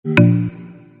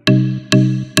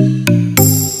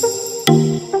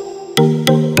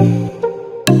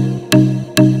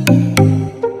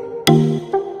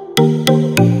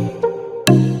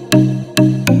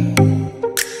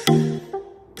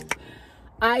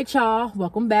right, y'all,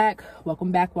 welcome back,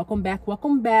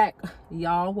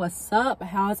 y'all. What's up?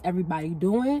 How's everybody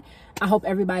doing? I hope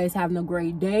everybody is having a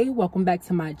great day. Welcome back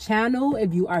to my channel.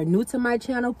 If you are new to my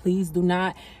channel, please do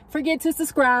not forget to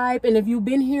subscribe, and if you've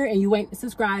been here and you ain't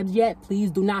subscribed yet, please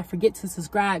do not forget to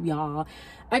subscribe, y'all.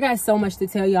 I got so much to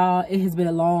tell y'all. It has been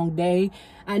a long day.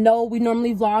 I know we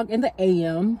normally vlog in the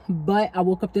AM, but I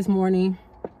woke up this morning,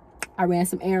 I ran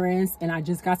some errands, and I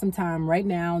just got some time right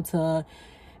now to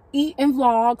eat and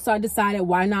vlog. So I decided,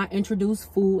 why not introduce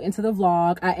food into the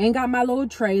vlog. I ain't got my little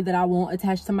tray that I won't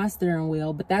attach to my steering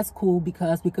wheel, but that's cool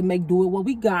because we can make do with what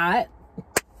we got.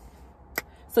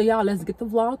 So y'all, let's get the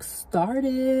vlog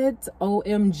started.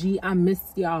 OMG, I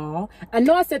missed y'all. I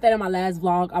know I said that in my last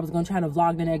vlog. I was gonna try to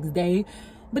vlog the next day,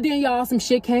 but then y'all, some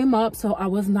shit came up, so I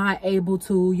was not able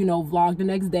to, you know, vlog the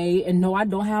next day. And no, I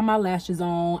don't have my lashes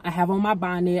on. I have on my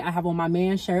bonnet. I have on my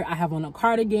man shirt. I have on a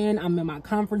cardigan. I'm in my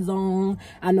comfort zone.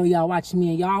 I know y'all watching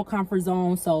me in y'all comfort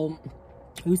zone. So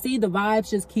you see, the vibes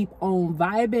just keep on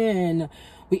vibing.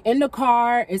 We in the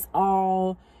car. It's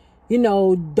all, you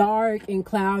know, dark and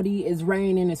cloudy. It's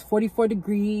raining. It's 44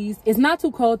 degrees. It's not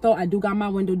too cold though. I do got my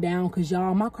window down because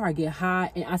y'all, my car get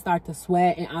hot and I start to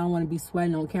sweat, and I don't want to be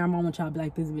sweating on camera. I want y'all to be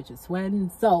like, this bitch is sweating.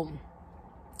 So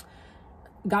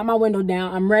got my window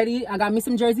down. I'm ready. I got me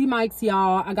some Jersey Mike's,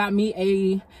 y'all. I got me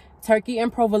a turkey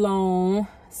and provolone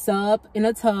sub in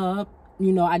a tub.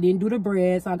 You know, I didn't do the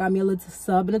bread, so I got me a little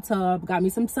sub in a tub. Got me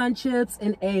some sun chips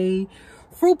and a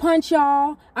fruit punch,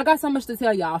 y'all. I got so much to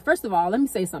tell y'all. First of all, let me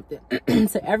say something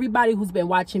to everybody who's been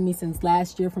watching me since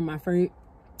last year from my very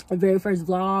first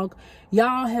vlog.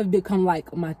 Y'all have become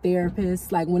like my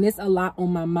therapist. Like, when it's a lot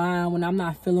on my mind, when I'm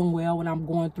not feeling well, when I'm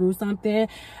going through something,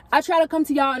 I try to come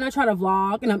to y'all and I try to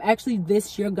vlog. And I'm actually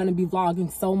this year gonna be vlogging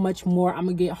so much more. I'm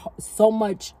gonna get so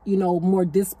much, you know, more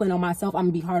discipline on myself. I'm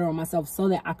gonna be harder on myself so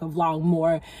that I can vlog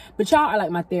more. But y'all are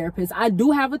like my therapist. I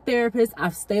do have a therapist.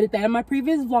 I've stated that in my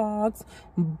previous vlogs,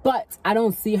 but I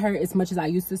don't see her as much as I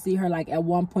used to see her. Like, at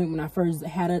one point when I first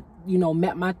had a, you know,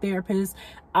 met my therapist,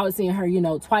 I was seeing her, you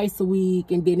know, twice a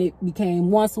week, and then it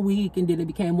became once a week, and then it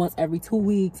became once every 2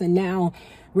 weeks, and now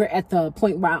we're at the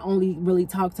point where I only really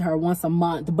talk to her once a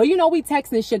month. But you know, we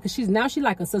texting shit because she's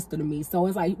like a sister to me. So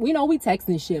it's like, you know, we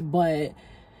texting shit, but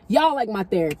y'all like my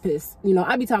therapist. You know,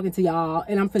 I be talking to y'all,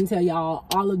 and I'm finna tell y'all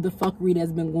all of the fuckery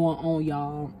that's been going on,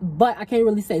 y'all. But I can't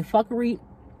really say fuckery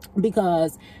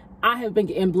because I have been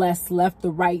getting blessed left to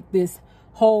right this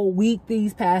whole week,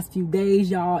 these past few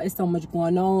days, y'all. It's so much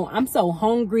going on. I'm so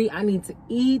hungry. I need to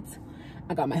eat.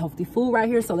 I got my healthy food right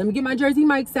here, so let me get my Jersey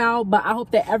Mike's out. But I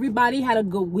hope that everybody had a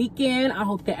good weekend. I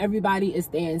hope that everybody is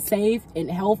staying safe and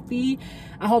healthy.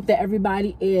 I hope that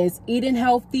everybody is eating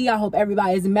healthy. I hope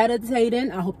everybody is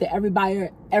meditating. I hope that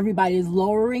everybody is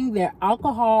lowering their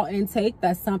alcohol intake.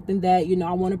 That's something that, you know,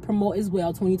 I want to promote as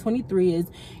well. 2023 is,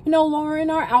 you know, lowering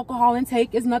our alcohol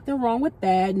intake. There's nothing wrong with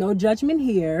that. No judgment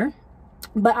here.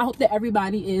 But I hope that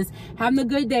everybody is having a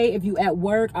good day. If you at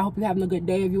work, I hope you're having a good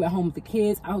day. If you at home with the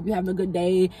kids, I hope you're having a good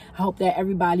day. I hope that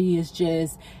everybody is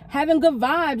just having good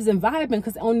vibes and vibing,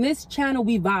 because on this channel,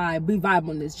 we vibe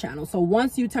on this channel. So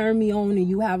once you turn me on and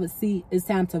you have a seat, it's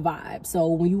time to vibe. So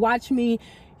when you watch me,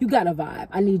 you gotta vibe.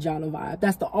 I need y'all to vibe.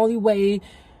 That's the only way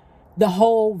the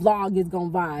whole vlog is gonna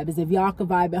vibe, is if y'all can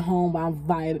vibe at home while I'm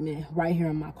vibing right here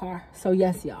in my car. So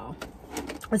yes, y'all.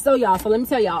 So let me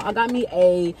tell y'all, I got me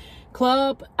a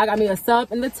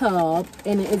sub in the tub,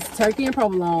 and it's turkey and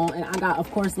provolone, and I got,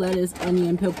 of course, lettuce,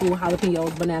 onion, pickle,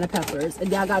 jalapenos, banana peppers, and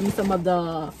then I got me some of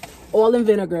the oil and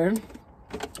vinegar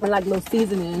and like little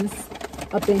seasonings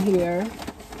up in here.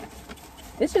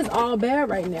 It's just all bad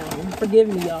right now. Forgive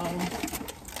me, y'all.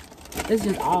 It's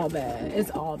just all bad. It's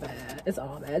all bad. It's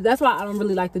all bad. That's why I don't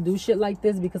really like to do shit like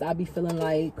this, because I be feeling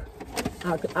like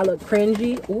I look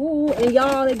cringy. Ooh, and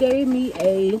y'all, they gave me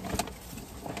a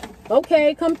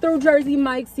okay, come through Jersey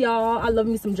Mike's, y'all. I love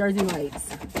me some Jersey Mike's.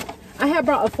 I had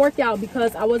brought a fork out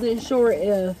because I wasn't sure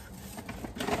if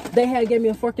they had gave me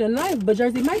a fork and a knife, but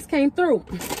Jersey Mike's came through.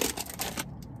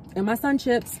 And my sun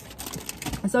chips.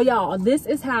 So y'all, this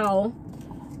is how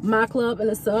my club and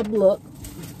the sub look.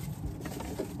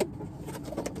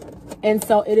 And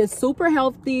so it is super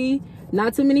healthy,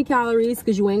 not too many calories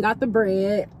because you ain't got the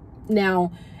bread.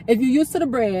 Now, if you're used to the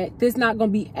bread, this not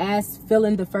gonna be as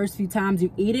filling the first few times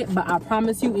you eat it, but I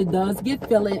promise you it does get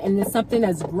filling, and it's something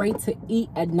that's great to eat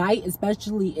at night,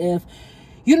 especially if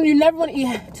you never want to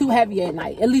eat too heavy at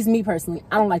night. At least me personally,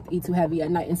 I don't like to eat too heavy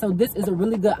at night. And so this is a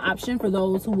really good option for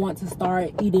those who want to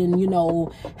start eating, you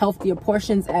know, healthier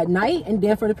portions at night. And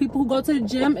then for the people who go to the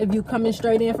gym, if you coming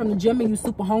straight in from the gym and you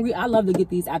super hungry, I love to get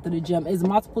these after the gym. It's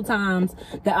multiple times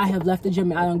that I have left the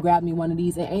gym and I done grabbed me one of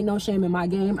these. It ain't no shame in my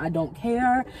game. I don't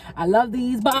care. I love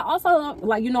these. But I also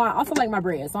like, you know, I also like my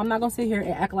bread. So I'm not gonna sit here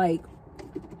and act like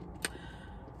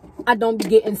I don't be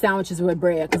getting sandwiches with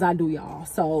bread, because I do, y'all.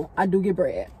 So I do get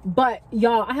bread. But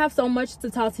y'all, I have so much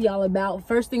to talk to y'all about.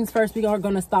 First things first, we are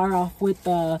going to start off with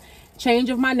the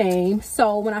change of my name.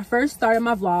 So when I first started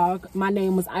my vlog, my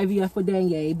name was IVF with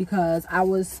Danye, because I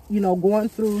was, you know, going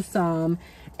through some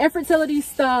infertility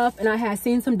stuff, and I had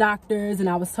seen some doctors, and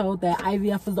I was told that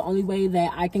IVF was the only way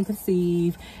that I can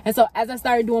conceive. And so as I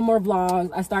started doing more vlogs,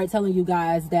 I started telling you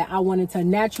guys that I wanted to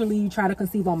naturally try to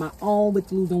conceive on my own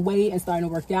with losing weight and starting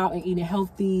to work out and eating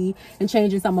healthy and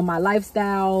changing some of my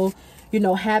lifestyle, you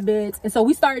know, habits. And so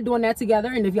we started doing that together.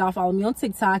 And if y'all follow me on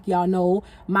TikTok, y'all know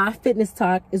my fitness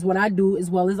talk is what I do,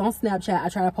 as well as on Snapchat. I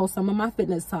try to post some of my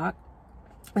fitness talk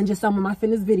and just some of my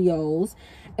fitness videos.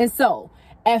 And so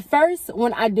at first,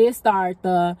 when I did start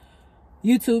the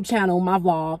YouTube channel, my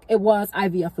vlog, it was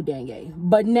IVF for Danye.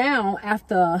 But now,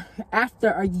 after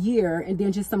a year and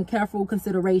then just some careful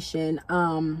consideration,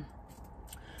 my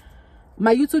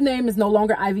YouTube name is no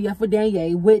longer IVF with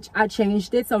Danye, which I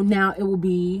changed it. So now it will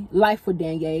be Life with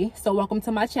Danye. So welcome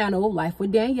to my channel, Life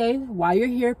with Danye. While you're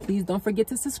here, please don't forget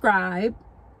to subscribe.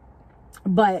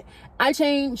 But I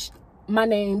changed my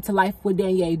name to Life with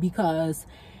Danye because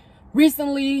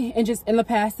recently, and just in the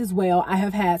past as well, I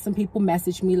have had some people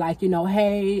message me like, you know,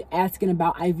 hey, asking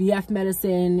about IVF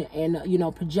medicine and, you know,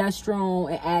 progesterone,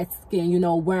 and asking, you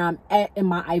know, where I'm at in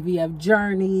my IVF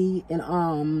journey,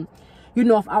 and you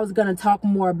know, if I was gonna talk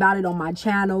more about it on my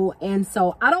channel. And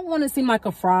so I don't want to seem like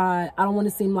a fraud. I don't want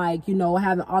to seem like, you know,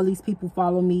 having all these people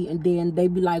follow me and then they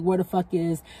be like, where the fuck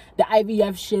is the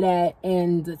IVF shit at?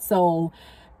 And so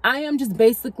I am just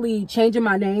basically changing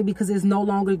my name because it's no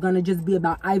longer going to just be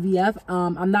about IVF.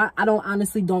 I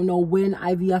honestly don't know when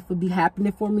IVF will be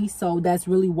happening for me. So that's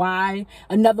really why,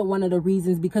 another one of the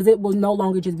reasons, because it will no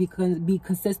longer just be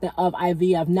consistent of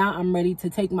IVF. Now I'm ready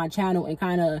to take my channel and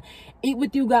kind of eat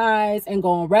with you guys and go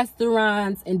on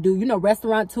restaurants and do, you know,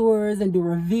 restaurant tours and do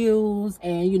reviews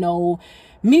and, you know,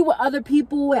 meet with other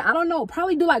people, and I don't know,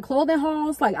 probably do like clothing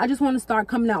hauls. Like, I just want to start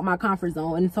coming out my comfort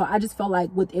zone. And so I just felt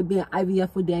like with it being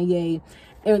IVF with Danye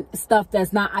and stuff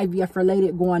that's not IVF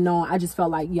related going on, I just felt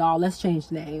like, y'all, let's change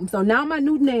the name. So now my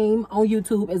new name on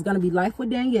YouTube is going to be Life with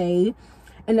Danye,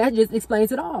 and that just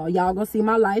explains it all. Y'all gonna see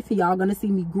my life, and y'all gonna see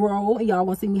me grow, and y'all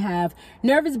gonna see me have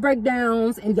nervous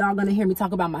breakdowns, and y'all gonna hear me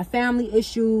talk about my family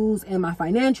issues and my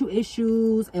financial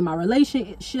issues and my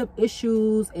relationship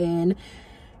issues, and,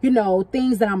 you know,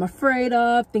 things that I'm afraid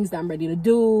of, things that I'm ready to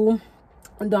do.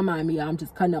 And don't mind me, I'm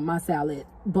just cutting up my salad.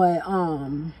 But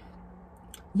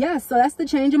yeah, so that's the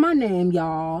change in my name,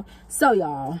 y'all. So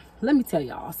y'all, let me tell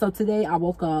y'all. So today I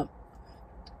woke up,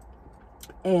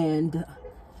 and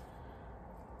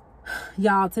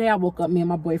y'all, today I woke up, me and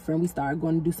my boyfriend, we started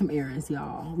going to do some errands,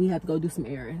 y'all. We had to go do some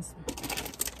errands.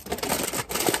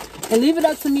 And leave it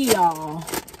up to me, y'all.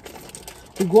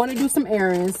 We're going to do some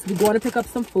errands. We're going to pick up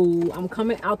some food. I'm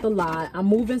coming out the lot. I'm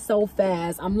moving so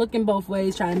fast. I'm looking both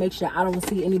ways, trying to make sure I don't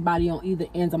see anybody on either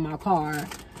ends of my car.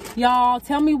 Y'all,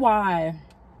 tell me why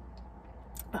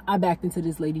I backed into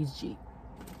this lady's Jeep.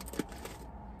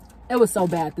 It was so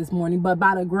bad this morning, but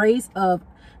by the grace of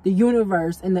the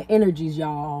universe and the energies,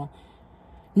 y'all,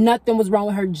 nothing was wrong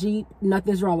with her Jeep.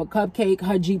 Nothing's wrong with Cupcake.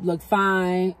 Her Jeep looked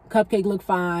fine. Cupcake looked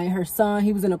fine. Her son,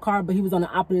 he was in a car, but he was on the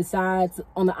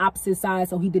opposite side,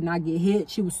 so he did not get hit.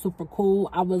 She was super cool.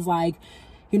 I was like,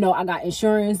 you know, I got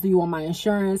insurance. Do you want my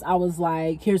insurance? I was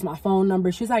like, here's my phone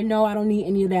number. She's like, no, I don't need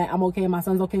any of that. I'm okay. My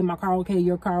son's okay. My car okay.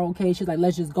 Your car okay. She's like,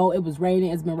 let's just go. It was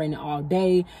raining. It's been raining all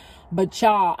day. But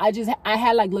y'all, I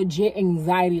had like legit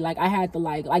anxiety. Like, I had to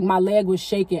like my leg was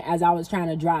shaking as I was trying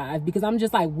to drive, because I'm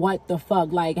just like, what the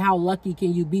fuck? Like, how lucky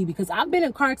can you be? Because I've been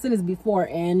in car accidents before,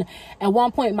 and at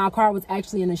one point my car was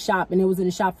actually in the shop, and it was in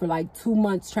the shop for like 2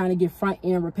 months trying to get front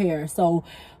end repair. So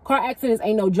car accidents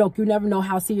ain't no joke. You never know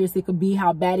how serious it could be,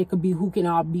 how bad it could be, who can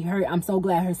all be hurt. I'm so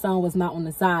glad her son was not on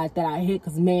the side that I hit,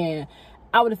 because man,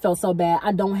 I would have felt so bad.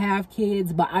 I don't have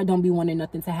kids, but I don't be wanting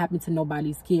nothing to happen to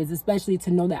nobody's kids, especially to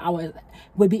know that I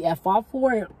would be at fault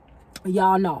for it.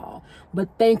 Y'all know. But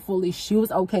thankfully, she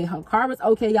was okay. Her car was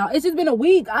okay, y'all. It's just been a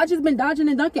week. I just been dodging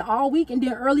and ducking all week. And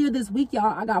then earlier this week,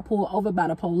 y'all, I got pulled over by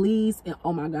the police. And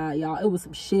oh my God, y'all, it was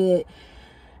some shit.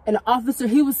 And the officer,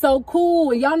 he was so cool.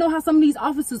 And y'all know how some of these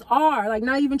officers are. Like,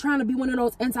 not even trying to be one of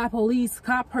those anti-police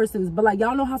cop persons. But, like,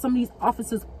 y'all know how some of these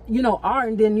officers, you know, are.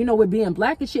 And then, you know, with being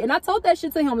black and shit. And I told that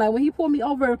shit to him. Like, when he pulled me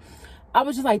over, I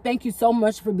was just like, thank you so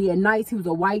much for being nice. He was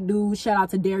a white dude. Shout out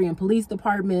to Darien Police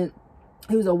Department.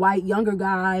 He was a white, younger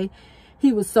guy.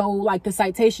 He was so, like, the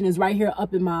citation is right here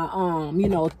up in my, you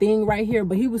know, thing right here.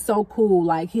 But he was so cool.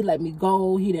 Like, he let me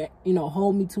go. He didn't, you know,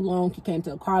 hold me too long. He came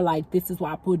to a car like, this is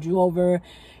why I pulled you over.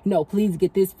 You know, please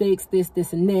get this fixed, this,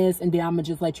 and this. And then I'm going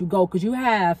to just let you go. Because you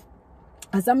have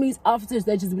some of these officers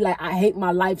that just be like, I hate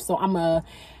my life. So I'm going to,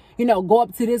 you know, go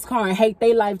up to this car and hate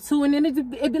their life too. And then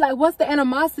it'd be like, what's the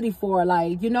animosity for?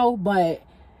 Like, you know, but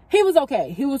he was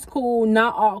okay. He was cool.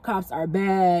 Not all cops are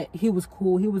bad. He was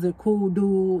cool. He was a cool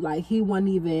dude. Like, he wasn't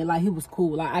even, like, he was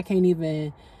cool. Like, I can't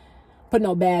even put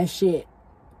no bad shit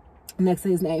next to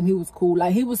his name. He was cool.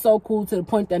 Like, he was so cool to the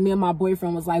point that me and my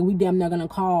boyfriend was like, we damn near gonna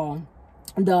call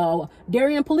the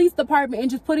Darien Police Department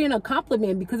and just put in a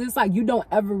compliment, because it's like, you don't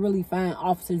ever really find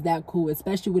officers that cool,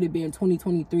 especially with it being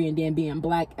 2023 and then being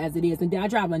black as it is. And then I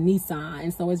drive a Nissan,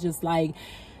 and so it's just like,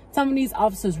 some of these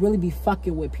officers really be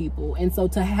fucking with people. And so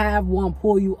to have one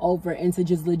pull you over and to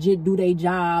just legit do their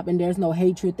job, and there's no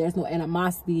hatred, there's no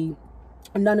animosity,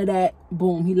 none of that,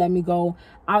 boom, he let me go.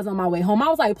 I was on my way home. I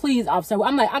was like, please, officer.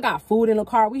 I'm like, I got food in the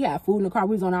car. We had food in the car.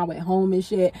 We was on our way home and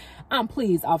shit.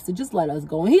 Please, officer, just let us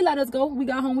go. And he let us go. We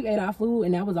got home, we ate our food,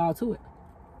 and that was all to it.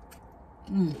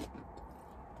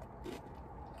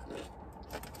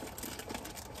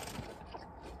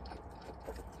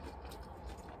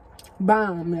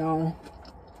 Bomb, y'all.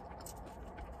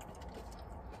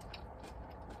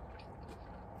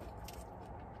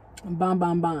 Bomb,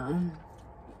 bomb, bomb.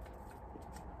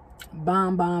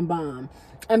 Bomb, bomb, bomb.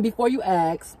 And before you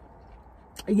ask,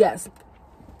 yes,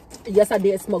 I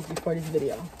did smoke before this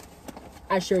video.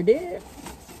 I sure did.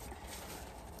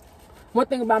 One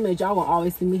thing about me is y'all gonna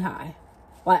always see me high.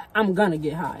 Like, I'm gonna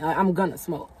get high. Like, I'm gonna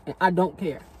smoke. And I don't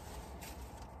care.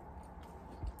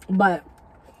 But,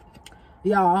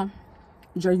 y'all,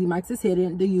 Jersey Mike's is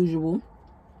hidden, the usual.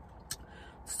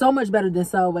 So much better than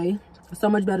Subway. So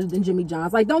much better than Jimmy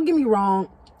John's. Like, don't get me wrong,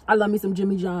 I love me some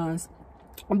Jimmy John's.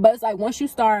 But it's like, once you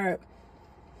start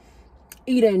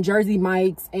eating Jersey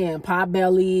Mike's and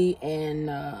Potbelly and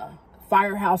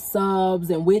Firehouse Subs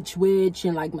and Which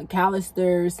and like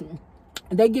McAllister's,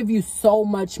 they give you so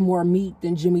much more meat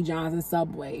than Jimmy John's and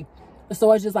Subway.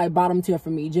 So it's just like bottom tier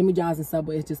for me. Jimmy John's and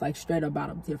Subway is just like straight up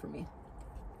bottom tier for me.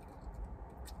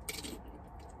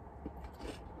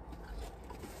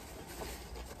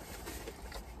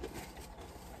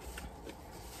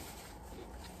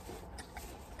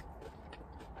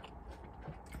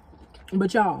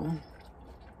 But y'all,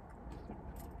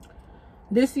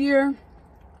 this year,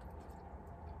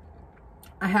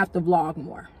 I have to vlog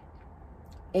more.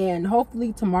 And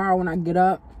hopefully tomorrow when I get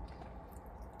up,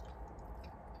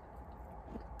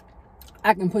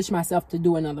 I can push myself to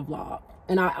do another vlog.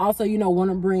 And I also, you know,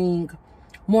 want to bring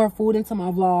more food into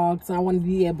my vlogs. And I want to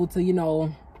be able to, you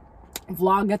know,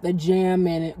 vlog at the gym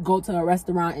and go to a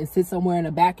restaurant and sit somewhere in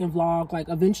the back and vlog. Like,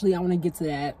 eventually I want to get to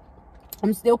that.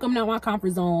 I'm still coming out my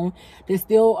comfort zone. There's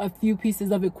still a few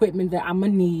pieces of equipment that I'm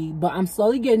gonna need, but I'm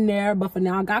slowly getting there. But for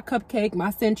now, I got Cupcake,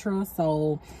 my Centra,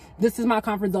 so this is my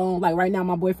comfort zone. Like, right now,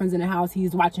 my boyfriend's in the house.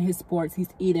 He's watching his sports. He's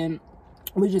eating.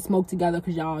 We just smoke together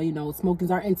because, y'all, you know, smoking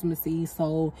is our intimacy.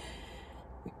 So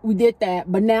we did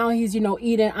that. But now he's, you know,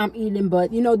 eating. I'm eating.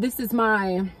 But, you know, this is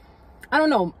my, I don't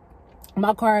know.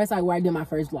 My car is like where I did my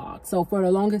first vlog. So for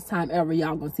the longest time ever,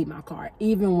 y'all gonna see my car.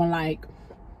 Even when, like,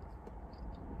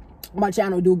 my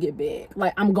channel do get big,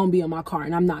 like, I'm gonna be in my car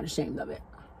and I'm not ashamed of it.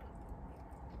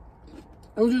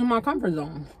 It was just my comfort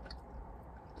zone.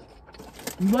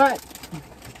 But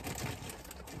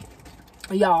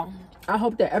y'all, I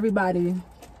hope that everybody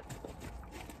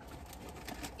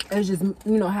is just,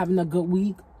 you know, having a good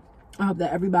week. I hope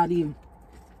that everybody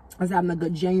is having a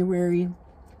good January.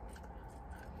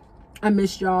 I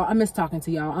missed y'all. I miss talking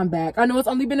to y'all. I'm back. I know it's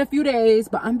only been a few days,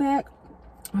 but I'm back.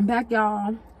 I'm back,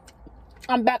 y'all.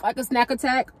 I'm back like a snack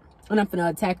attack, and I'm finna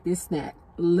attack this snack,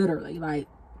 literally. Like,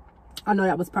 I know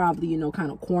that was probably, you know,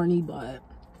 kind of corny, but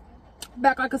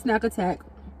back like a snack attack.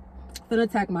 Finna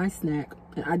attack my snack,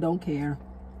 and I don't care.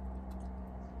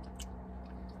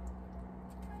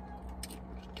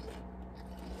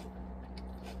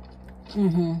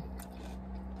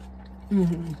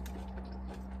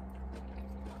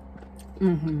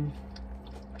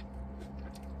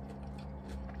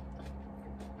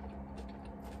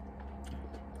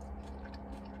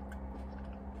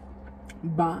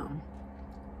 Bomb.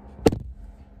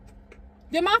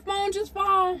 Did my phone just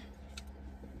fall?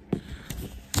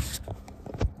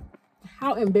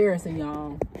 How embarrassing,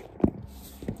 y'all.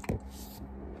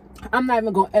 I'm not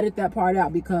even gonna edit that part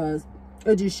out because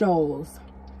it just shows.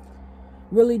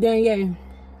 Really, Danye?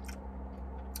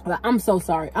 Like, I'm so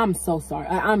sorry. I'm so sorry.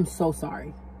 I'm so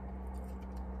sorry.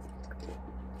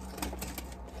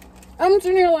 I'm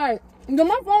sitting here like, did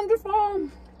my phone just fall?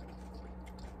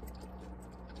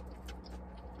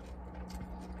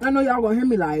 I know y'all gonna hear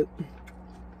me like,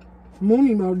 moon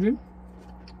emoji.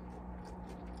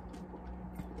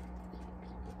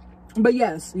 But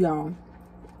yes, y'all.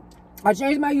 I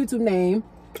changed my YouTube name.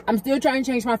 I'm still trying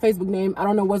to change my Facebook name. I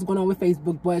don't know what's going on with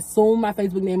Facebook, but soon my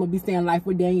Facebook name will be saying Life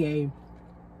with Danye.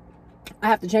 I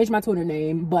have to change my Twitter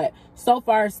name, but so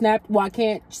far I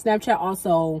can't. Snapchat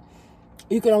also,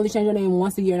 you can only change your name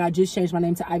once a year, and I just changed my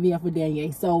name to IVF with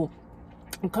Danye. So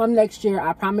come next year,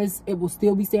 I promise it will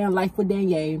still be saying Life with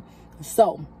Danye.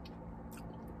 So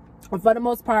for the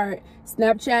most part,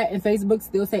 Snapchat and Facebook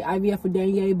still say IVF with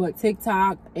Danye, but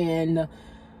TikTok and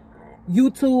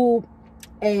YouTube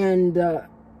and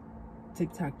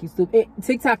TikTok, YouTube,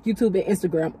 and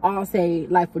Instagram all say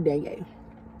Life with Danye.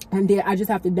 And then I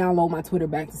just have to download my Twitter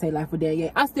back to say Life with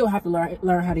Danye. I still have to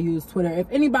learn how to use Twitter.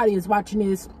 If anybody is watching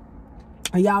this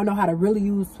and y'all know how to really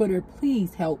use Twitter,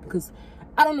 please help, because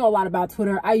I don't know a lot about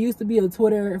Twitter. I used to be a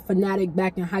Twitter fanatic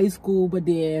back in high school, but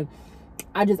then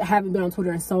I just haven't been on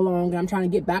Twitter in so long, and I'm trying to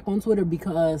get back on Twitter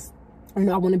because, you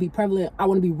know, I want to be prevalent. I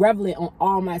want to be relevant on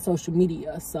all my social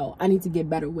media. So I need to get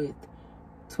better with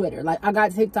Twitter. Like, I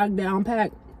got TikTok down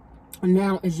pat, and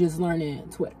now it's just learning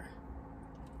Twitter.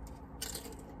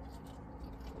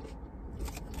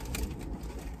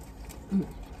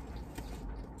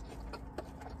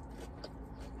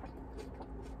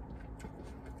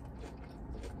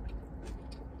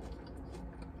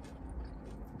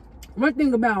 One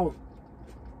thing about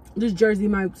this Jersey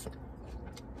Mike's,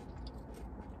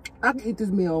 I can eat this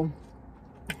meal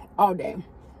all day.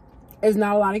 It's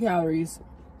not a lot of calories.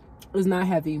 It's not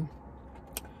heavy.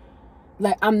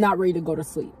 Like, I'm not ready to go to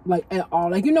sleep, like, at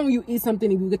all. Like, you know, when you eat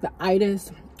something and you get the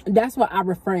itis, that's what I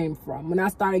refrained from. When I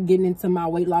started getting into my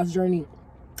weight loss journey,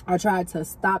 I tried to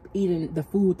stop eating the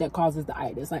food that causes the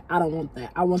itis. Like, I don't want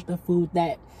that. I want the food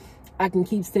that I can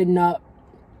keep sitting up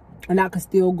and I can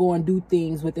still go and do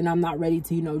things with, and I'm not ready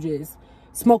to, you know, just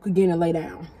smoke again and lay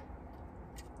down.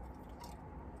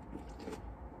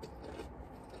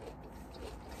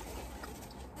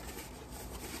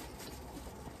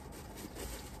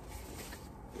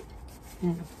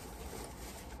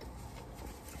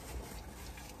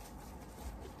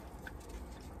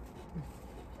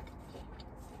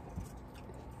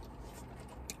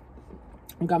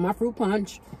 Got my fruit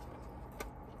punch.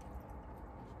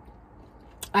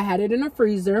 I had it in the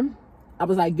freezer. I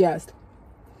was like, yes,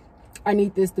 I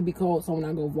need this to be cold so when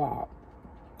I go vlog.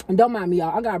 And don't mind me,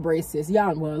 y'all, I got braces.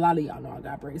 Y'all, well, a lot of y'all know I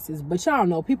got braces, but y'all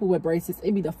know people with braces,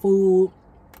 it be the food.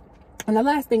 And the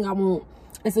last thing I want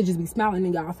is to just be smiling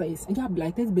in y'all face and y'all be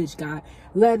like, this bitch got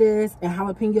lettuce and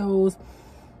jalapenos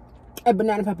and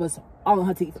banana peppers all in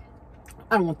her teeth.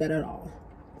 I don't want that at all.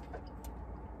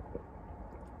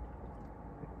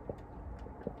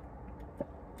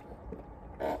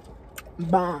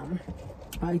 Bomb.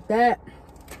 Like that.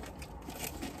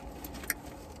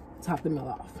 Top the meal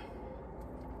off.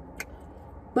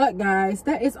 But guys,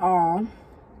 that is all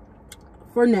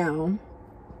for now.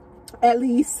 At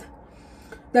least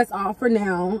that's all for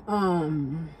now.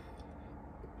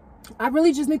 I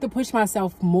really just need to push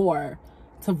myself more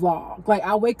to vlog. Like,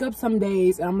 I wake up some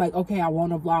days and I'm like, okay, I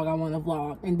want to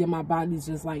vlog, and then my body's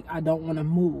just like, I don't want to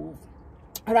move.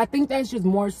 And I think that's just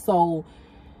more so,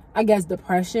 I guess,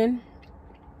 depression.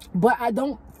 But I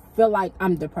don't feel like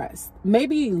I'm depressed.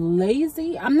 Maybe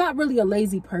lazy. I'm not really a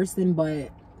lazy person, but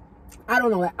I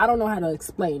don't know. I don't know how to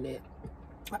explain it.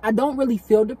 I don't really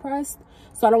feel depressed,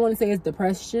 so I don't want to say it's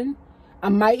depression. I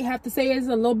might have to say it's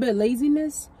a little bit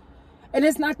laziness. And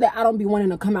it's not that I don't be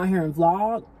wanting to come out here and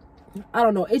vlog. I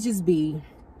don't know. It just be,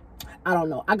 I don't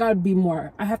know. I have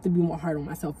to be more hard on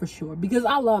myself for sure, because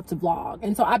I love to vlog.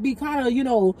 And so I be kind of, you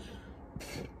know,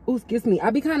 ooh, excuse me,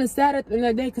 I be kind of sad at the end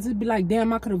of the day, because it'd be like,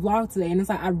 damn, I could have vlogged today. And it's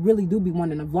like, I really do be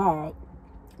wanting to vlog.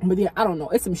 But yeah, I don't know.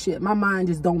 It's some shit. My mind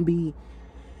just don't be,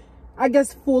 I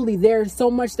guess, fully there. There's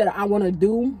so much that I want to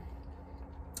do.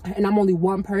 And I'm only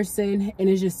one person. And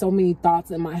it's just so many thoughts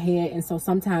in my head. And so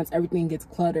sometimes everything gets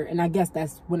cluttered. And I guess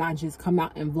that's when I just come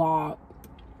out and vlog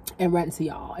and rant to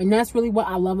y'all. And that's really what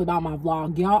I love about my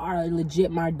vlog. Y'all are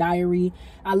legit my diary.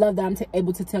 I love that I'm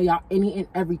able to tell y'all any and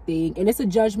everything, and it's a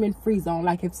judgment-free zone.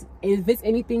 Like, if it's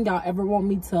anything y'all ever want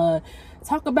me to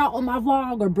talk about on my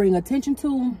vlog or bring attention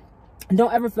to,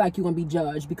 don't ever feel like you're gonna be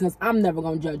judged, because I'm never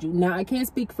gonna judge you. Now, I can't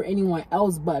speak for anyone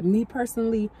else, but me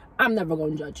personally, I'm never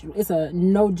gonna judge you. It's a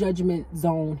no judgment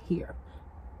zone here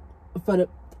for the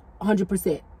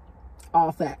 100%,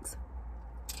 all facts.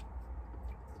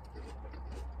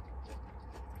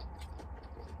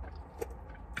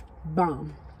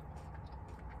 Bomb.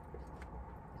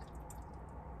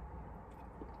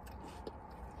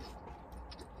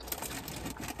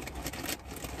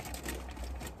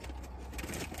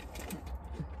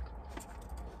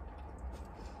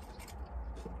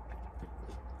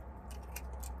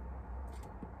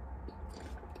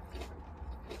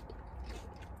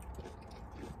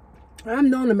 I'm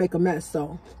known to make a mess,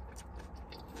 so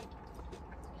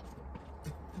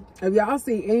if y'all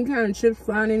see any kind of chips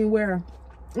flying anywhere,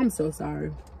 I'm so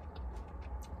sorry.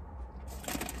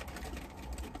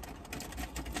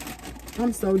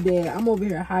 I'm so dead. I'm over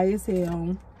here high as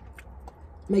hell,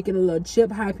 making a little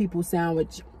chip high people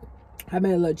sandwich. I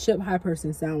made a little chip high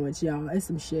person sandwich, y'all. It's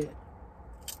some shit.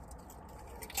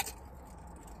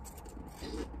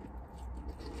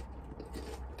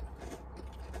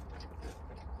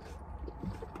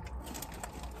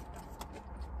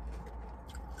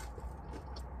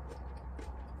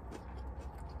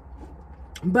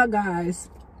 But guys,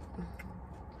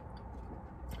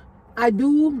 I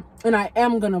do and I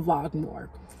am gonna vlog more,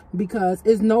 because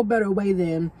it's no better way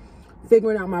than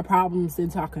figuring out my problems than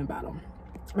talking about them.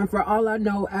 And for all I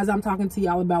know, as I'm talking to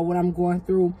y'all about what I'm going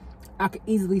through, I could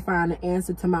easily find an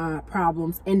answer to my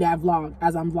problems in that vlog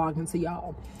as I'm vlogging to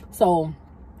y'all. So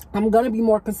I'm gonna be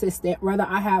more consistent, whether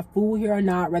I have food here or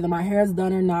not, whether my hair is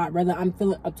done or not, whether I'm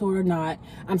feeling up to it or not.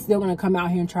 I'm still gonna come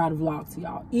out here and try to vlog to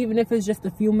y'all, even if it's just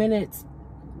a few minutes.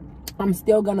 I'm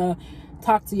still gonna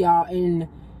talk to y'all and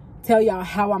tell y'all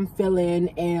how I'm feeling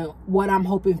and what I'm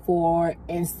hoping for,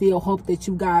 and still hope that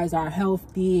you guys are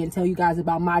healthy, and tell you guys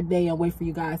about my day and wait for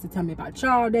you guys to tell me about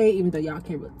y'all day, even though y'all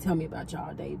can't really tell me about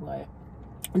y'all day. But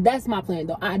that's my plan,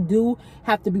 though. I do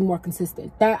have to be more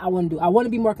consistent. That I want to do. I want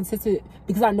to be more consistent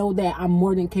because I know that I'm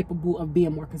more than capable of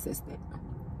being more consistent.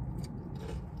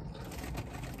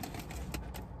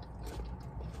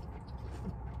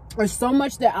 There's so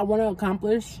much that I want to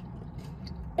accomplish,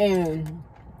 and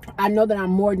I know that I'm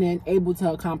more than able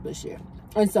to accomplish it.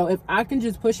 And so if I can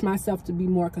just push myself to be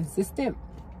more consistent,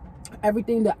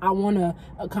 everything that I want to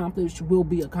accomplish will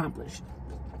be accomplished.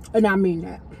 And I mean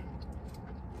that.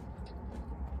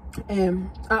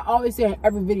 And I always say in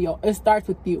every video, it starts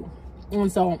with you.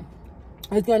 And so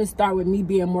it's going to start with me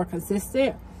being more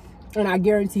consistent, and I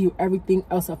guarantee you everything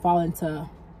else will fall into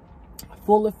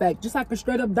full effect, just like a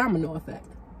straight up domino effect.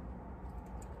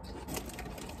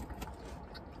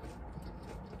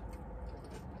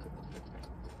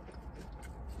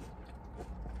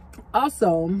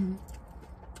 Also,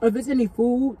 if it's any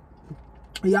food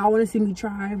y'all want to see me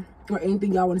try, or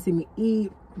anything y'all want to see me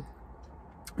eat,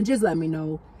 just let me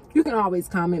know. You can always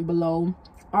comment below,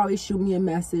 always shoot me a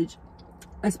message,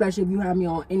 especially if you have me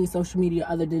on any social media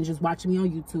other than just watching me on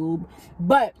YouTube.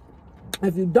 But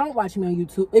if you don't watch me on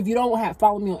YouTube, if you don't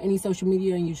follow me on any social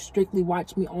media and you strictly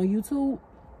watch me on YouTube,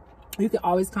 you can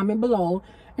always comment below.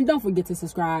 And don't forget to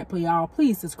subscribe, y'all.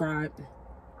 Please subscribe.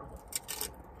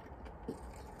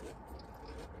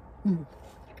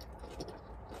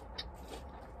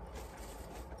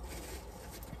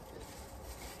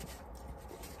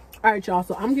 All right, y'all,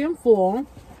 so I'm getting full.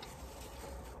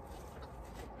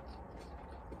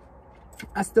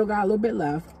 I still got a little bit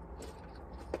left.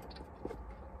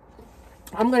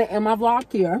 I'm gonna end my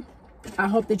vlog here. I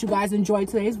hope that you guys enjoyed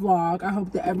today's vlog. I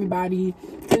hope that everybody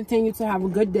continue to have a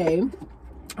good day.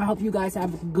 I hope you guys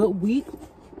have a good week.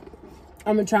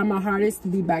 I'm gonna try my hardest to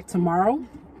be back tomorrow.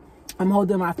 I'm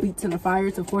holding my feet to the fire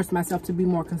to force myself to be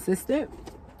more consistent.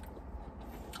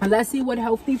 And let's see what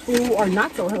healthy food or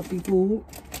not so healthy food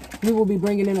we will be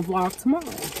bringing in a vlog tomorrow.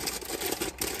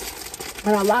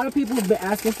 And a lot of people have been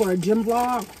asking for a gym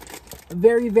vlog.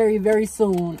 Very, very, very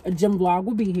soon, a gym vlog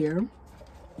will be here.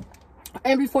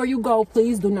 And before you go,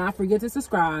 please do not forget to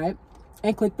subscribe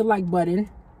and click the like button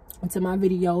to my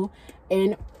video.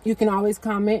 And you can always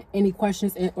comment any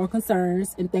questions or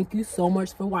concerns. And thank you so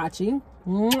much for watching.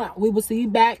 We will see you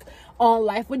back on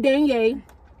Life with Danye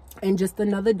in just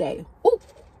another day. Ooh,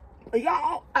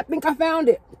 y'all, I think I found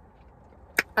it.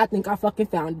 I think I fucking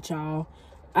found it, y'all.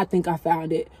 I think I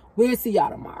found it. We'll see y'all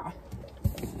tomorrow.